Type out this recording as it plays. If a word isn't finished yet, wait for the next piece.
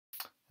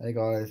Hey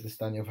guys, it's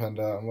Daniel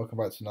Panda and welcome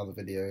back to another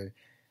video.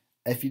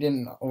 If you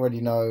didn't already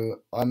know,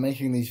 I'm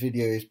making these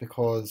videos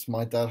because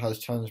my dad has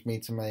challenged me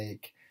to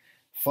make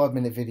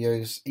 5-minute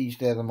videos each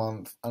day of the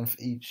month, and for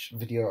each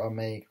video I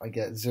make I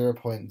get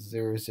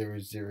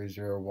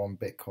 0.00001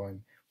 Bitcoin,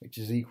 which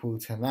is equal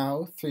to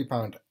now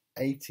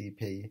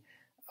 £3.80p,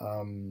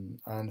 and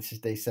this is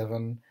day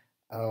 7.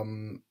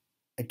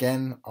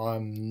 Again,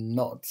 I'm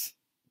not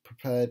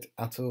prepared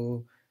at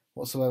all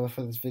whatsoever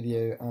for this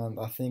video, and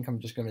I think I'm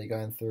just going to be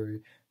going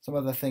through some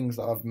of the things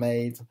that I've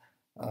made.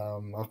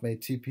 I've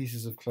made 2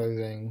 pieces of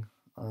clothing.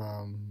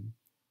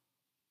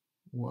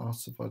 What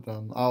else have I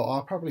done?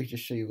 I'll probably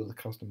just show you all the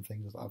custom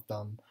things that I've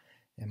done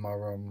in my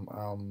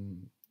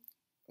room.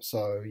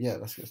 So yeah,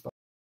 let's get started.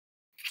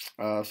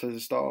 So to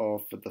start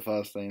off with the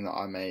first thing that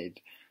I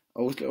made,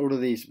 all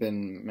of these have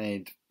been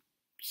made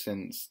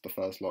since the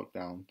first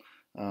lockdown.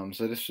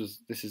 So this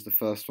is the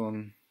first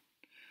one.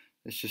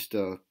 It's just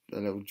a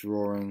little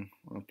drawing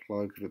on a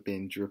plug of it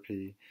being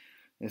drippy.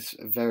 It's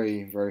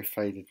very, very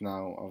faded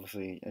now,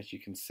 obviously, as you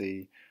can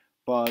see.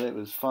 But it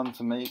was fun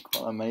to make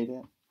when I made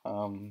it.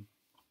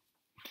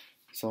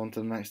 So on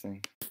to the next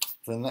thing.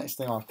 The next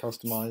thing I've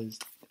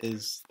customised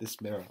is this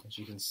mirror, as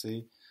you can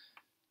see.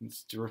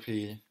 It's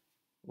drippy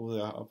all the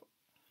way up,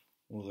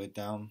 all the way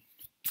down.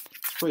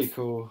 It's pretty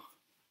cool.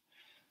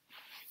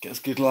 Gets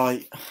good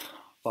light,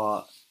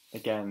 but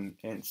again,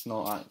 it's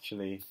not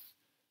actually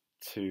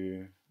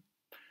too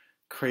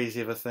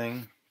crazy of a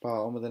thing.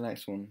 But on with the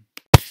next one.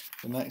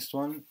 The next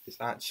one is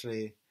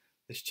actually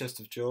this chest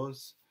of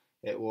drawers.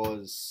 It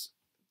was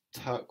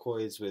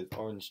turquoise with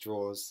orange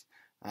drawers,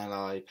 and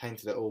I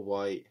painted it all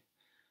white,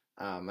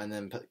 and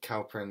then put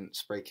cow print,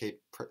 spray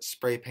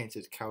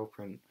painted cow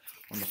print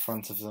on the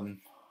front of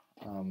them.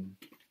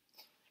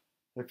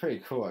 They're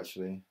pretty cool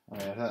actually.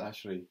 They're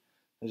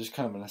just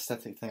kind of an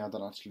aesthetic thing. I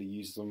don't actually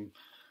use them,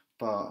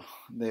 but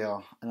they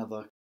are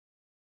another.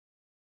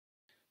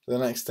 The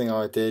next thing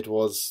I did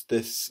was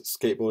this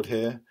skateboard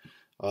here.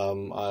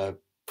 I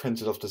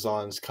printed off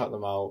designs, cut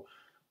them out.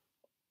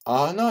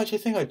 No, I actually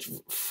think I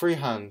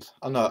freehand.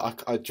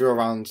 I drew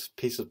around a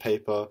piece of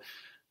paper,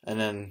 and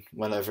then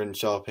went over in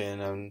Sharpie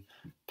and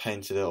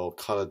painted it or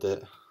coloured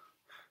it.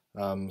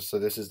 So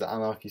this is the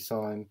anarchy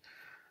sign.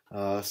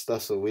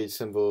 That's a weed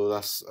symbol.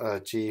 That's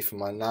G for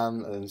my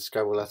nan, and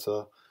Scrabble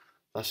letter.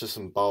 That's just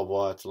some barbed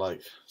wire to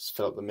like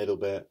fill up the middle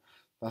bit.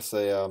 That's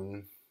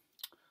the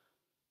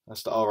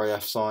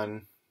RAF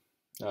sign.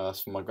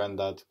 That's for my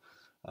granddad.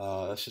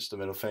 That's just a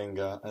middle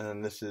finger, and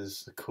then this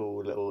is a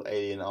cool little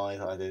alien eye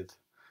that I did,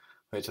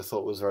 which I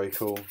thought was very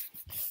cool.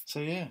 So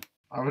yeah,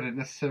 I wouldn't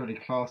necessarily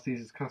class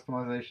these as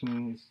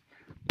customizations,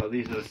 but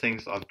these are the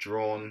things that I've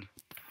drawn.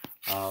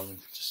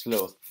 Just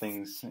little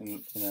things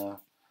in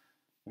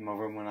my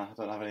room when I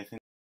don't have anything.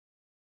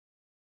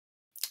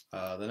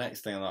 The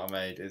next thing that I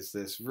made is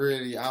this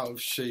really out of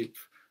shape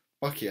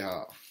bucket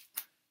hat.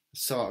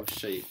 It's so out of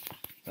shape.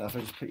 If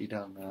I just put you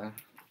down there.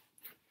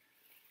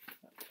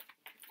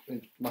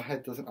 My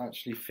head doesn't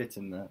actually fit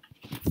in there,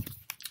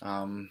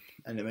 and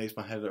it makes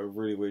my head look a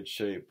really weird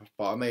shape.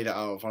 But I made it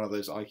out of one of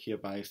those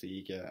IKEA bags that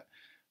you get,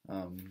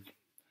 and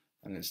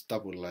it's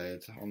double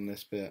layered on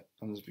this bit,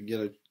 and there's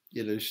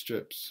yellow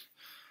strips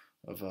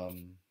of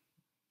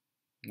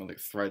like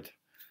thread,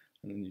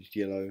 and then just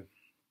yellow.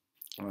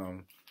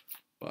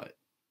 But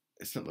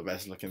it's not the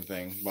best looking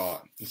thing,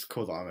 but it's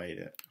cool that I made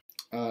it.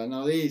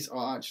 Now these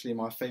are actually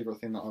my favourite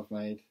thing that I've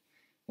made.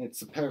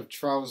 It's a pair of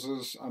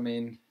trousers. I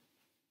mean,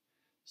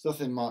 it's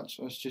nothing much.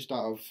 It's just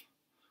out of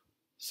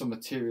some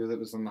material that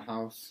was in the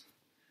house.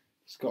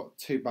 It's got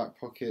 2 back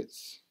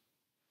pockets,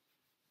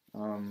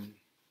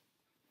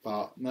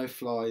 but no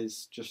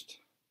flies, just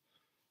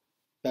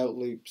belt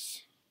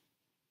loops,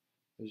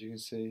 as you can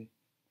see.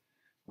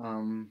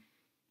 And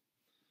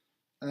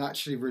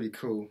actually really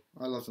cool.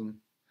 I love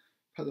them.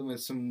 Put them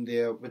with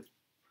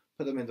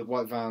put them into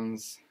white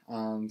Vans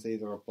and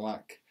either a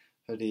black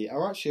hoodie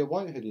or actually a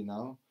white hoodie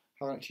now.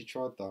 I haven't actually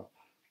tried that,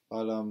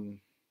 but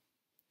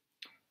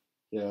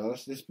yeah,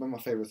 this is my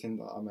favourite thing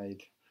that I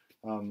made.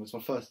 It's my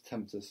first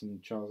attempt at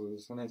some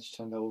trousers, and it's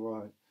turned out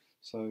alright.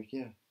 So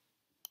yeah.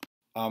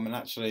 And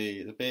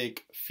actually, the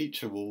big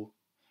feature wall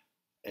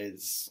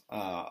is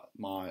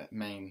my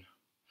main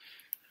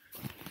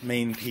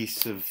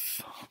piece of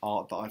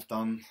art that I've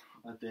done.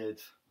 I did.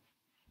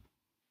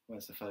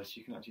 Where's the first?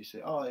 You can actually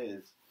see. Oh, it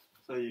is.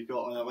 So you've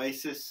got an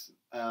Oasis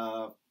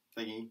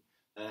thingy,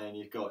 and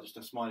you've got just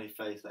a smiley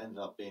face that ended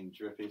up being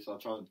drippy. So I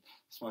tried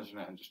smudging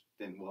it and just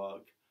didn't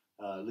work.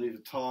 Louis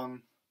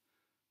Vuitton,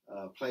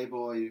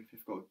 Playboy.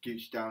 You've got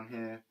Gucci down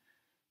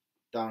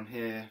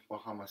here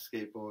behind my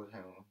skateboard.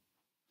 Hang on.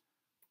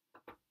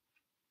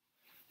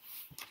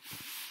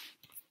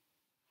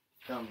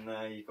 Down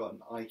there, you've got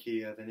an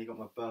IKEA. Then you've got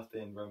my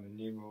birthday in Roman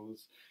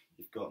numerals.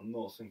 You've got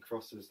noughts and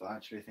crosses that I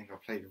actually think I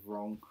played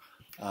wrong.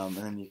 And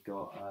then you've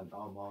got an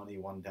Armani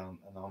one down,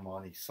 an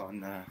Armani sign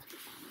there.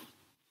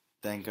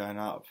 Then going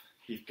up,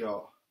 you've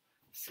got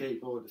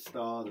skateboard, the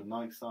star, the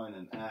Nike sign,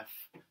 an F,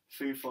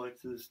 Foo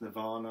Fighters,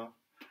 Nirvana,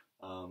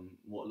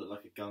 what looked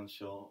like a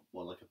gunshot,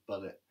 what like a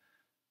bullet,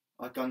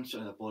 a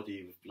gunshot in the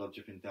body with blood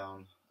dripping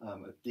down,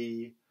 a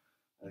D,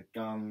 a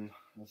gun,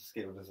 a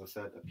skateboard as I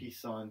said, a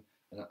peace sign,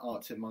 and an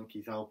Arctic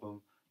Monkeys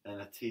album,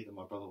 and a T that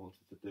my brother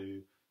wanted to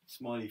do,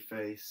 smiley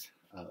face,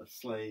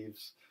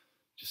 slaves,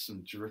 just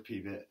some drippy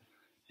bit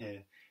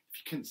here. If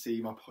you couldn't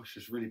see, my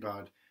posture's really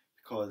bad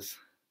because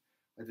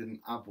I did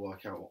an ab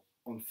workout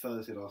on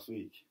Thursday last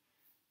week,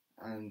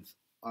 and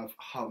I've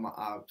hurt my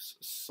abs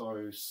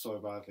so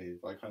badly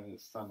that I can't even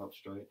stand up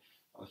straight.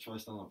 I try to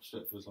stand up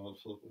straight for as long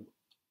as possible.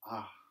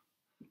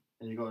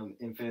 And you've got an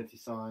infinity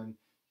sign,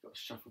 you've got a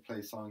shuffle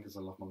play sign because I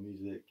love my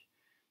music.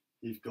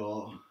 You've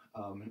got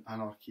an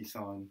anarchy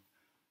sign.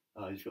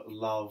 You've got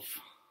love,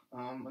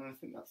 and I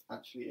think that's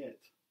actually it.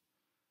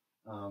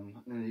 And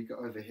then you've got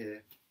over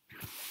here,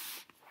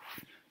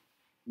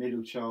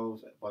 Middle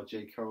Child by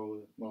J.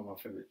 Cole, one of my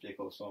favourite J.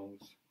 Cole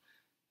songs.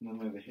 And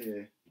then over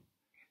here,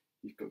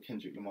 you've got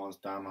Kendrick Lamar's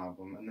Damn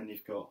album, and then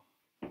you've got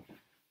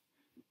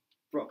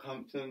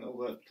Brockhampton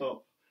all at the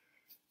top.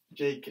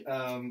 J.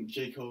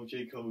 Cole,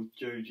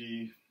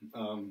 Joji,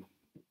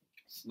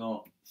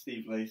 Snot,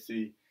 Steve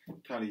Lacy,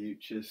 Kali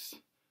Uchis,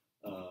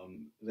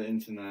 The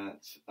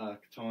Internet,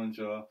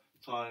 Katanja,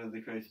 Tyler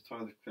the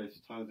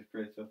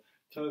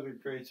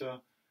Creator,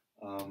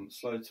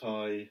 Slow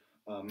Tie,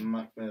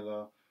 Mac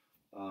Miller,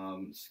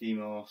 Ski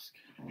Mask,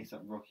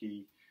 A$AP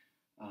Rocky,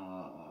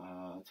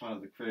 Tyler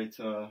the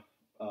Creator,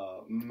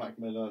 Mac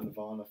Miller,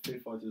 Nirvana, Foo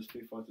Fighters,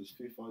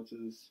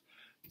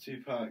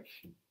 Tupac,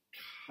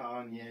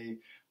 Kanye,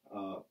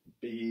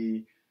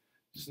 Biggie,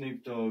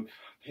 Snoop Dogg,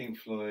 Pink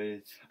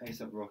Floyd,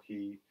 A$AP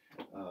Rocky,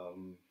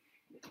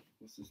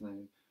 what's his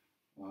name?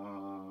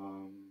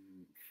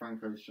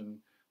 Frank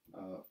Ocean,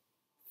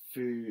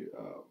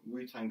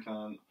 Wu-Tang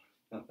Clan.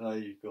 There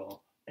you've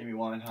got Amy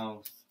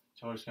Winehouse,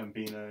 Childish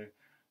Gambino,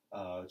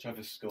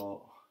 Travis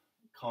Scott,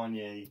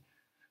 Kanye,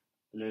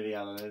 Lily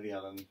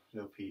Allen,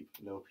 Lil Peep.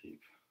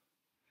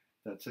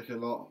 That took a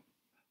lot,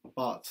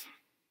 but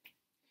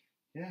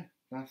yeah,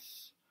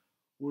 that's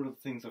all of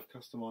the things I've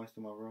customised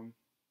in my room.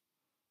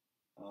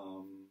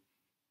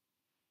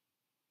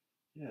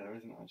 Yeah, there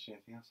isn't actually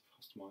anything else I've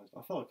customised.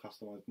 I thought I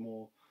customised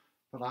more,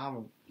 but I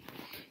haven't.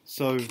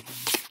 So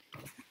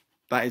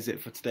that is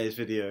it for today's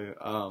video.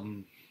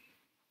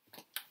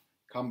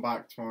 Come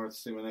back tomorrow to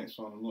see my next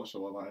one. I'm not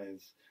sure what that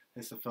is.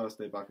 It's the first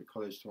day back at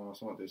college tomorrow,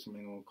 so I might do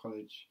something on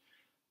college.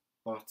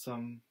 But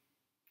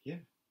yeah,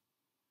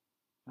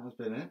 that's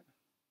been it.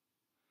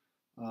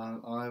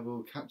 I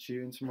will catch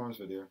you in tomorrow's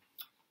video.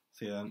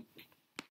 See you then.